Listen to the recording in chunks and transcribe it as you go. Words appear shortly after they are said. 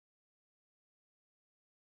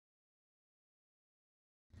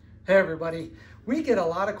Hey everybody, we get a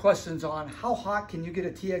lot of questions on how hot can you get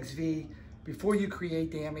a TXV before you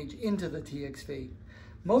create damage into the TXV.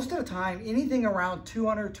 Most of the time, anything around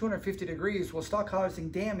 200, 250 degrees will start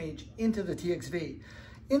causing damage into the TXV.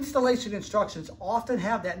 Installation instructions often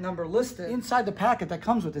have that number listed inside the packet that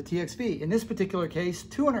comes with the TXV. In this particular case,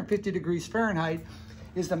 250 degrees Fahrenheit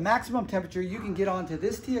is the maximum temperature you can get onto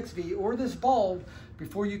this TXV or this bulb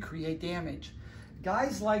before you create damage.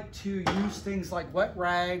 Guys like to use things like wet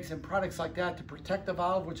rags and products like that to protect the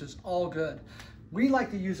valve, which is all good. We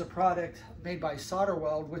like to use a product made by Solder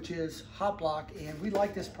Weld, which is Hot Block, and we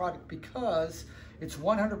like this product because it's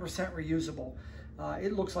 100% reusable.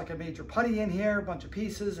 It looks like a major putty in here, a bunch of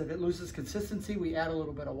pieces. If it loses consistency, we add a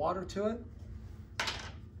little bit of water to it.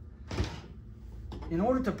 In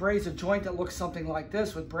order to braze a joint that looks something like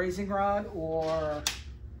this with brazing rod or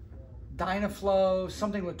Dynaflow,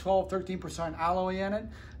 something with 12-13% alloy in it,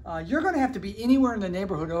 you're going to have to be anywhere in the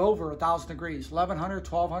neighborhood of over 1,000 degrees, 1,100,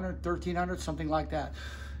 1,200, 1,300, something like that.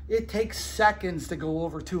 It takes seconds to go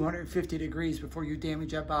over 250 degrees before you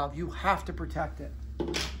damage that valve. You have to protect it.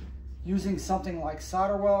 Using something like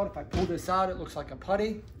Solder Weld, if I pull this out, it looks like a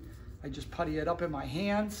putty. I just putty it up in my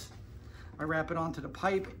hands. I wrap it onto the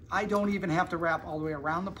pipe. I don't even have to wrap all the way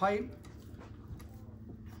around the pipe.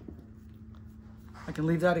 I can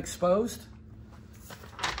leave that exposed.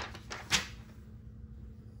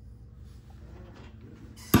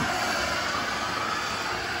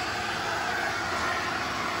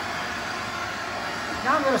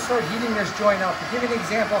 Now I'm going to start heating this joint up. To give you an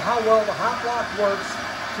example how well the hot block works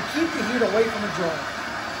to keep the heat away from the joint.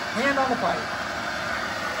 Hand on the pipe.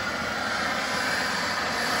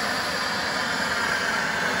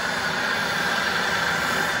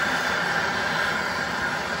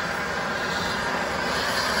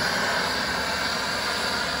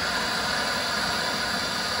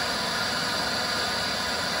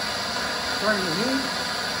 During the heat,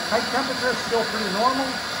 pipe temperature is still pretty normal.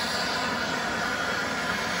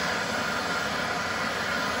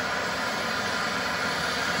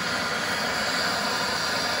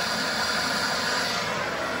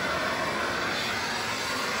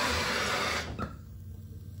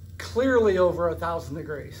 Clearly over 1,000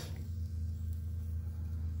 degrees.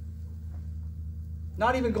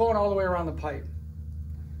 Not even going all the way around the pipe.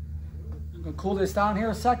 I'm gonna cool this down here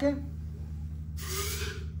a second.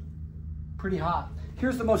 Pretty hot.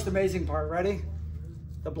 Here's the most amazing part, ready?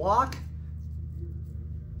 The block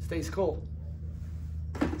stays cool.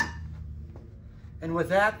 And with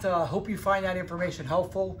that, hope you find that information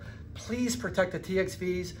helpful. Please protect the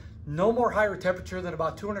TXVs. No more higher temperature than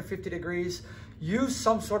about 250 degrees. Use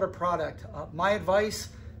some sort of product. My advice,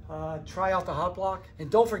 try out the Hot Block. And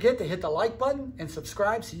don't forget to hit the like button and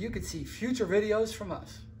subscribe so you can see future videos from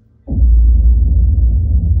us.